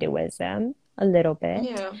Hinduism a little bit.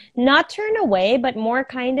 Yeah. Not turn away, but more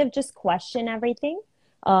kind of just question everything,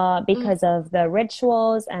 Mm, because of the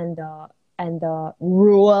rituals and the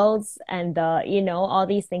rules and the, all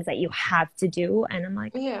these things that you have to do. And I'm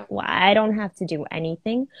like, yeah. well, I don't have to do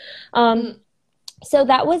anything. Um, Mm, so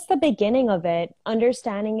that was the beginning of it,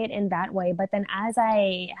 understanding it in that way. But then as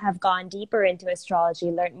I have gone deeper into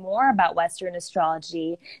astrology, learned more about Western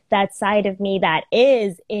astrology, that side of me that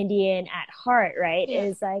is Indian at heart, right, yeah.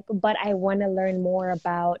 is like, but I want to learn more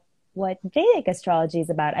about what Vedic astrology is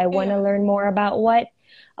about. I want to Yeah. learn more about what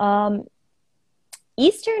um,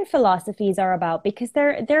 Eastern philosophies are about, because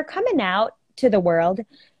they're coming out to the world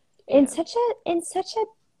in Yeah. such a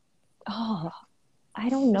oh, I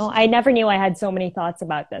don't know. I never knew I had so many thoughts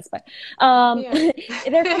about this, but Yeah.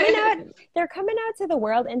 they're coming out to the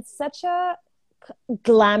world in such a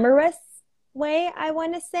glamorous way, I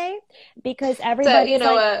want to say, because So, everybody's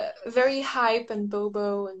like, very hype and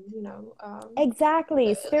bobo and, exactly,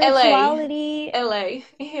 LA. spirituality. LA.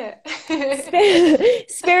 Yeah.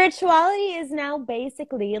 Spirituality is now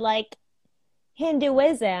basically like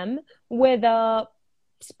Hinduism with a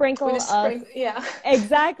with a sprinkle of spring, yeah.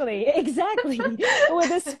 exactly, exactly.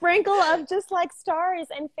 With a sprinkle of just like stars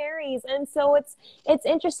and fairies. And so it's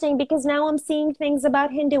interesting because now I'm seeing things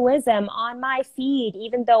about Hinduism on my feed,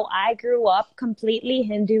 even though I grew up completely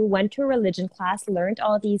Hindu, went to religion class, learned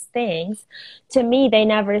all these things. To me, they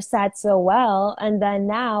never sat so well. And then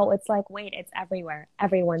now it's like, wait, it's everywhere.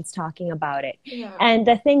 Everyone's talking about it. Yeah. And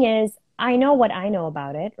the thing is, I know what I know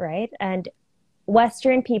about it, right? And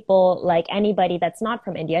Western people, like anybody that's not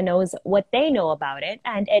from India, knows what they know about it.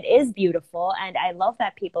 And it is beautiful. And I love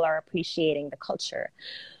that people are appreciating the culture.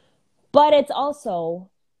 But it's also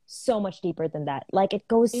so much deeper than that. Like it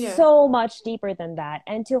goes Yeah. so much deeper than that.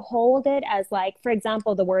 And to hold it as, like, for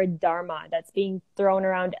example, the word dharma that's being thrown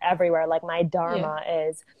around everywhere, like my Yeah. dharma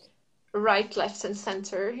is Right, left, and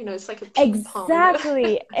center. It's like a ping pong.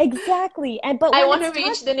 exactly, exactly. And but I when want to it's taught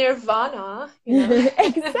reach the nirvana.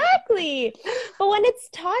 exactly. But when it's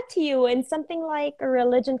taught to you in something like a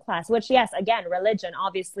religion class, which, yes, again, religion,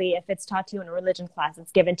 obviously, if it's taught to you in a religion class,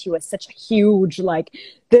 it's given to you as such a huge, like,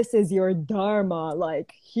 this is your dharma, like,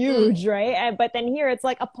 Mm, huge, right? But then here it's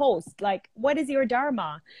like a post, like, what is your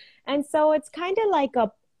dharma? And so it's kind of like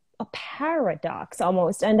a paradox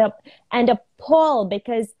almost, and a pull,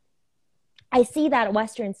 because I see that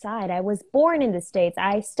Western side. I was born in the States.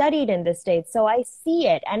 I studied in the States. So I see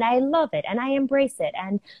it and I love it and I embrace it.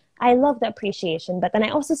 And I love the appreciation. But then I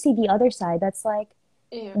also see the other side that's like,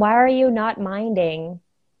 yeah. why are you not minding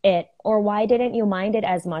it? Or why didn't you mind it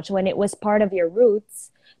as much when it was part of your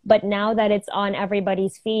roots? But now that it's on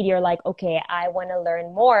everybody's feed, you're like, okay, I want to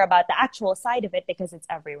learn more about the actual side of it because it's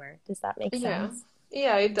everywhere. Does that make Yeah. sense?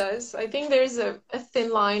 Yeah, it does. I think there's a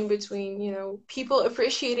thin line between, people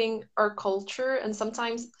appreciating our culture and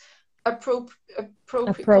sometimes cultural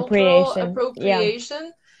Appropriation. Yeah.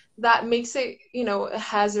 appropriation that makes it, a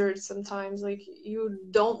hazard sometimes. Like you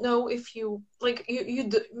don't know if you like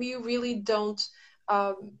you really don't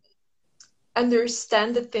um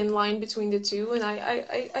understand the thin line between the two, and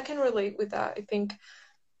I can relate with that.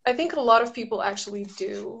 I think a lot of people actually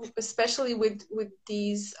do, especially with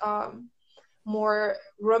these more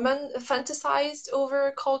roman fantasized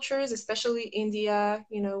over cultures, especially India.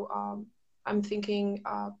 I'm thinking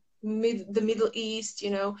the Middle East.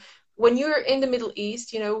 When you're in the Middle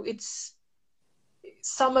East, it's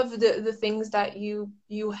some of the things that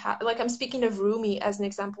you have. Like I'm speaking of Rumi as an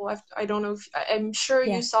example. I don't know if I'm sure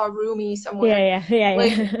you Yeah. saw Rumi somewhere. Yeah. Yeah.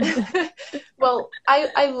 Like, Yeah. Yeah. well,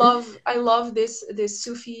 I love this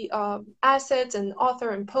Sufi asset and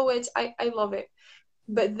author and poet. I love it.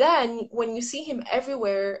 But then when you see him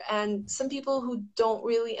everywhere, and some people who don't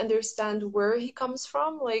really understand where he comes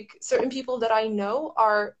from, like certain people that I know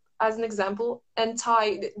are, as an example, anti.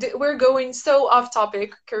 We're going so off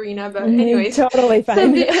topic, Karina, but anyways, Totally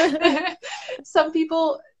some fine. some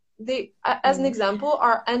people, they, as an Mm. example,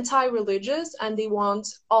 are anti-religious and they want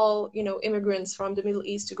all immigrants from the Middle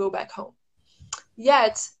East to go back home.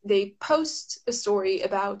 Yet they post a story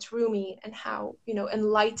about Rumi and how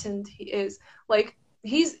enlightened he is. Like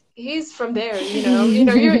he's from there.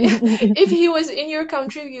 You're if he was in your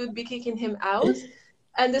country, you'd be kicking him out.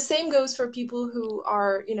 And the same goes for people who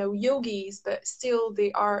are yogis, but still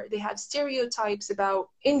they have stereotypes about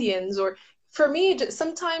Indians. Or for me,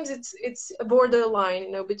 sometimes it's a borderline,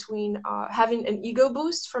 between having an ego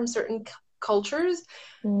boost from certain cultures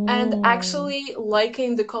and Mm. actually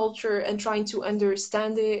liking the culture and trying to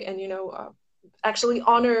understand it, and actually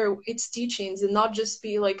honor its teachings, and not just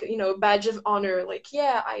be like a badge of honor, like,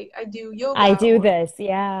 yeah, I do I yoga. do Or this.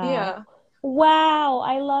 Yeah. yeah. Wow.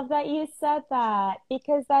 I love that you said that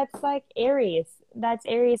because that's like Aries. That's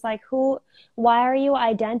Aries. Like why are you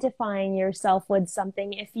identifying yourself with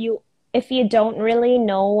something if you don't really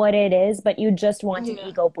know what it is, but you just want an Yeah.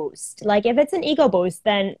 ego boost? Like if it's an ego boost,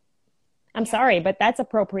 then I'm Yeah. sorry, but that's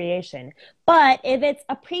appropriation. But if it's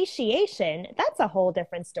appreciation, that's a whole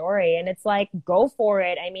different story. And it's like, go for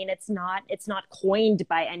it. I mean, it's not coined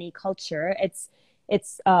by any culture. It's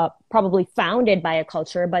probably founded by a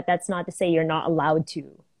culture, but that's not to say you're not allowed to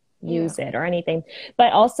Yeah. use it or anything.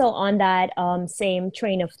 But also on that same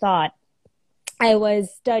train of thought, I was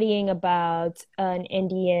studying about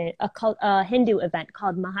a Hindu event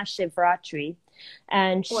called Mahashivratri,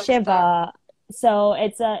 and What's that? Shiva. So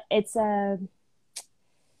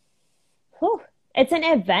whew, it's an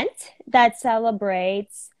event that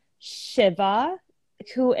celebrates Shiva,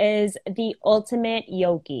 who is the ultimate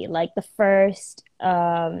yogi, like the first.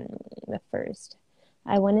 I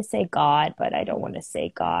want to say God, but I don't want to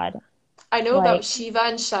say God. I know about Like, Shiva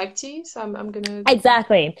and Shakti, so I'm gonna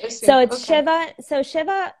exactly. So assume. it's Okay. Shiva. So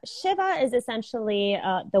Shiva is essentially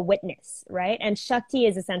the witness, right? And Shakti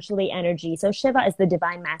is essentially energy. So Shiva is the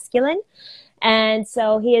divine masculine. And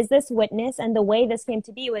so he is this witness. And the way this came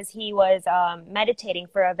to be was he was meditating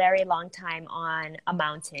for a very long time on a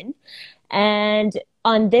mountain. And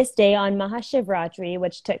on this day, on Mahashivratri,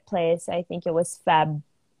 which took place, I think it was Feb,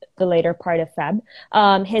 the later part of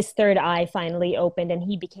Feb, his third eye finally opened and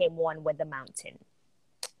he became one with the mountain.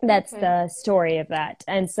 That's Okay. the story of that.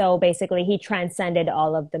 And so basically, he transcended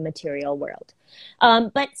all of the material world.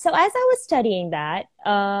 But so as I was studying that,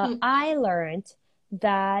 Mm. I learned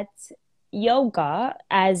that yoga,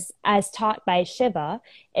 as taught by Shiva,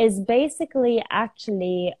 is basically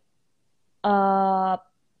actually a,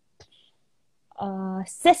 a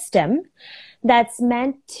system that's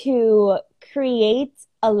meant to create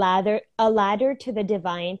a ladder to the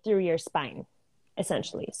divine through your spine,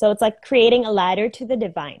 essentially. So it's like creating a ladder to the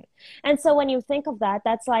divine. And so when you think of that,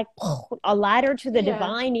 that's like a ladder to the Yeah.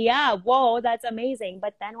 divine. Yeah, whoa, that's amazing.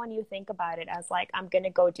 But then when you think about it as like, I'm going to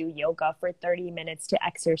go do yoga for 30 minutes to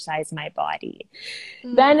exercise my body,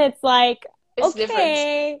 then Mm. it's like, It's different.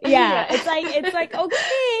 okay, yeah, Yeah. it's like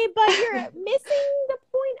okay, but you're missing the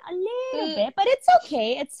point a little Mm. bit, but it's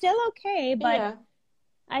okay, it's still okay. But Yeah.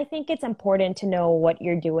 I think it's important to know what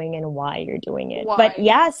you're doing and why you're doing it. But Why?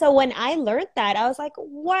 yeah, so when I learned that, I was like,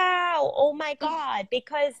 wow, oh my God,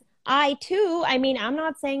 because I too, I mean, I'm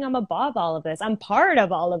not saying I'm above all of this. I'm part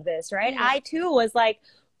of all of this, right? Yeah. I too was like,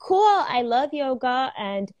 cool, I love yoga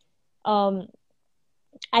and um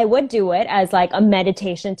I would do it as like a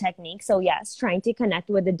meditation technique. So yes, trying to connect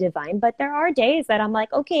with the divine, but there are days that I'm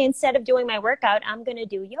like, okay, instead of doing my workout, I'm going to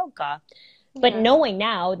do yoga. But Yeah. knowing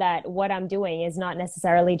now that what I'm doing is not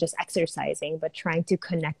necessarily just exercising, but trying to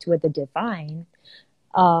connect with the divine.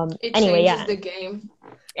 It Anyway, changes yeah, the game.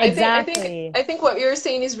 exactly. I think what you're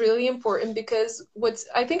saying is really important because what's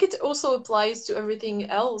I think it also applies to everything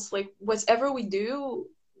else. Like whatever we do,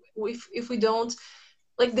 if we don't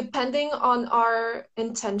like depending on our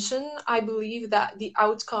intention, I believe that the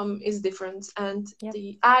outcome is different and Yep.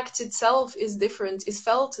 the act itself is different, is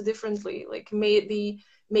felt differently. Like may it be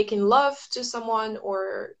making love to someone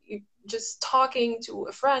or just talking to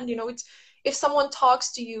a friend, you know, it's if someone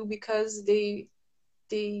talks to you because they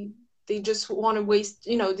they just want to waste,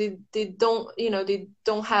 you know, they don't, you know, they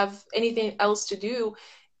don't have anything else to do,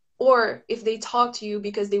 or if they talk to you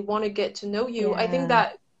because they want to get to know you, I think Yeah.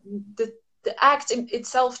 that the the act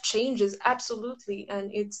itself changes absolutely,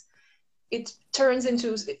 and it turns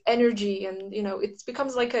into energy, and you know it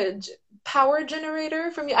becomes like a power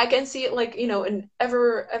generator for me. I can see it like, you know, an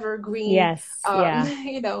evergreen Yes. Yeah.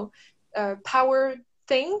 you know, power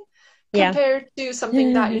thing Yeah. compared to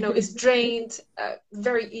something that, you know, is drained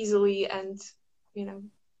very easily and, you know,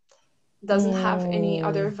 doesn't have any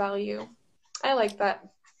other Mm. value. I like that.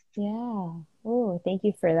 Yeah. Oh, thank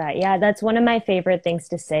you for that. Yeah, that's one of my favorite things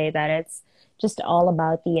to say, that it's just all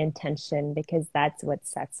about the intention because that's what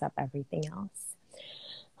sets up everything else.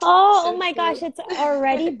 Oh So my gosh, true. it's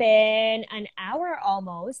already been an hour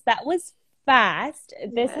almost. That was fast.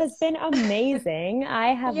 This has Yes. been amazing.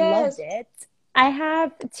 I have loved Yes. it. I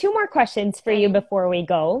have two more questions for you Same. before we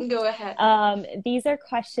go. Go ahead. These are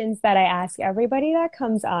questions that I ask everybody that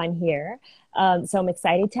comes on here. So I'm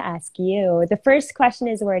excited to ask you. The first question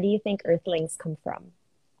is, where do you think Earthlings come from?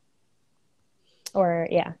 Or,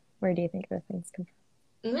 yeah, where do you think Earthlings come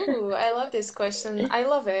Ooh, I love this question. from? I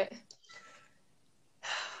love it.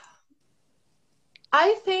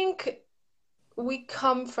 I think we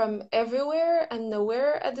come from everywhere and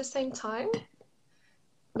nowhere at the same time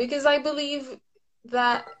because I believe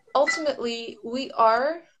that ultimately we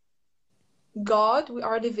are God, we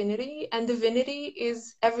are divinity, and divinity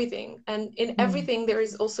is everything. And in Mm, everything, there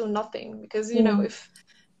is also nothing because, you know, mm, if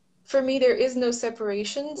for me, there is no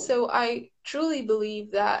separation. So I truly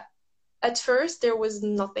believe that at first there was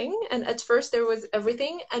nothing, and at first there was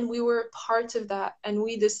everything, and we were part of that, and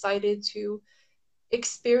we decided to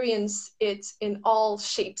experience it in all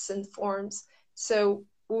shapes and forms. So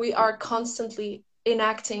we are constantly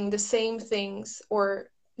enacting the same things, or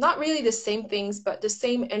not really the same things, but the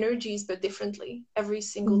same energies, but differently every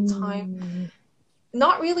single time. mm.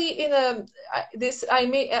 Not really in a this I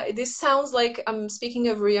may this sounds like I'm speaking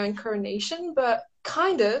of reincarnation, but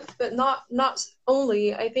kind of, but not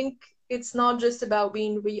only. I think it's not just about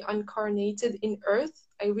being reincarnated in Earth.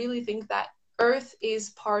 I really think that Earth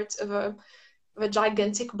is part of a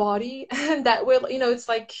gigantic body and that will, you know, it's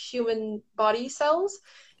like human body cells,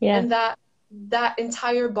 Yeah. and that that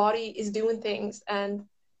entire body is doing things, and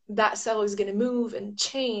that cell is going to move and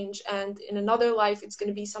change, and in another life it's going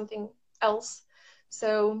to be something else.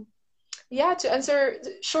 So yeah, to answer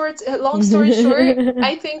long story short,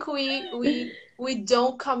 I think we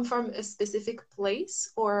don't come from a specific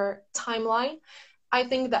place or timeline. I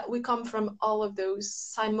think that we come from all of those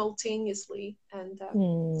simultaneously, and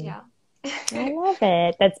Hmm. yeah. I love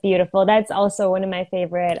it. That's beautiful. That's also one of my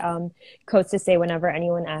favorite quotes to say whenever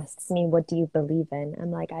anyone asks me, "What do you believe in?"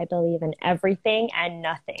 I'm like, I believe in everything and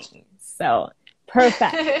nothing. So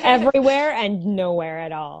perfect. Everywhere and nowhere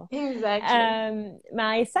at all. Exactly.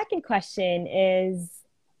 My second question is,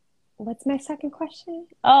 what's my second question?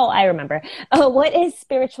 Oh, I remember. Oh, what is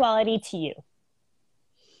spirituality to you?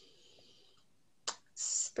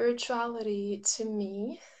 Spirituality to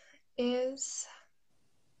me is,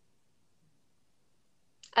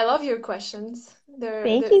 I love your questions.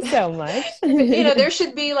 Thank you so much. There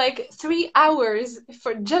should be like 3 hours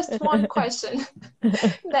for just one question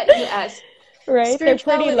that you ask. Right? They're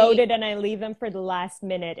pretty Spirituality, loaded and I leave them for the last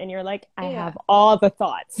minute and you're like, I yeah. have all the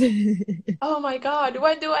thoughts. Oh my God,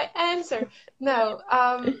 what do I answer? No,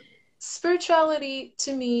 spirituality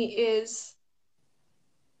to me is,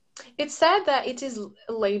 it's sad that it is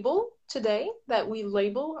a label today, that we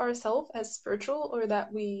label ourselves as spiritual, or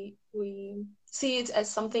that we see it as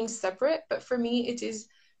something separate. But for me, it is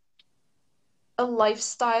a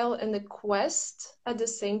lifestyle and a quest at the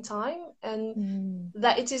same time, and Mm,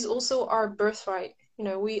 that it is also our birthright.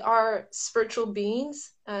 We are spiritual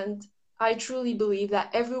beings, and I truly believe that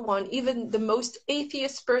everyone, even the most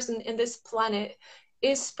atheist person in this planet,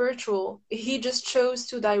 is spiritual. He just chose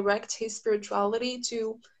to direct his spirituality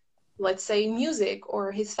to, let's say, music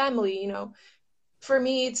or his family. For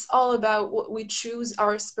me, it's all about what we choose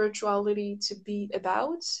our spirituality to be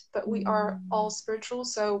about, but we are all mm, spiritual.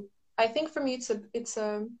 So I think for me, it's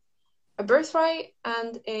a birthright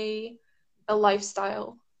and a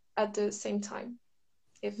lifestyle at the same time,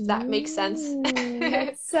 if that makes sense.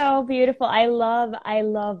 That's so beautiful. I love,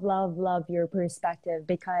 love, love your perspective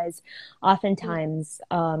because Yeah, oftentimes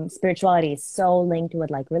spirituality is so linked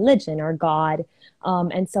with like religion or God.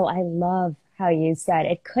 And so I love how you said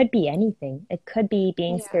it could be anything. It could be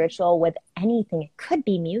being yeah, spiritual with anything. It could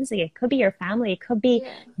be music. It could be your family. It could be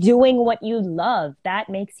yeah. doing what you love. That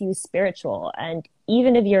makes you spiritual. And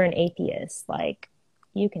even if you're an atheist, like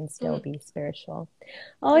you can still Mm, be spiritual.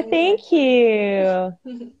 Oh, thank exactly.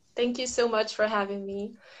 you. Thank you so much for having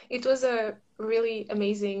me. It was a really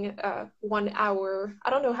amazing 1 hour. I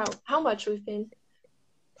don't know how much we've been.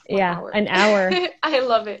 one Yeah, hour. an hour. I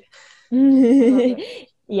love it. I love it.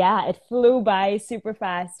 Yeah, it flew by super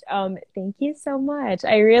fast. Thank you so much.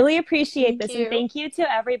 I really appreciate Thank this, and you. thank you to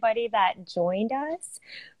everybody that joined us.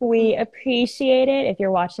 We Mm. appreciate it. If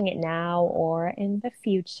you're watching it now or in the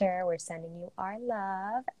future, we're sending you our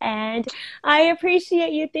love, and I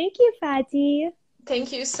appreciate you. Thank you, Fatty.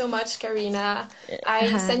 Thank you so much, Karina. I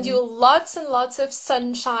send you lots and lots of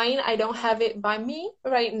sunshine. I don't have it by me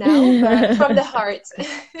right now, but from the heart.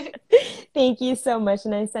 Thank you so much,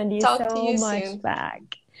 and I send you Talk to so you much soon. back.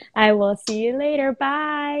 I will see you later.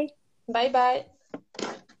 Bye. Bye bye.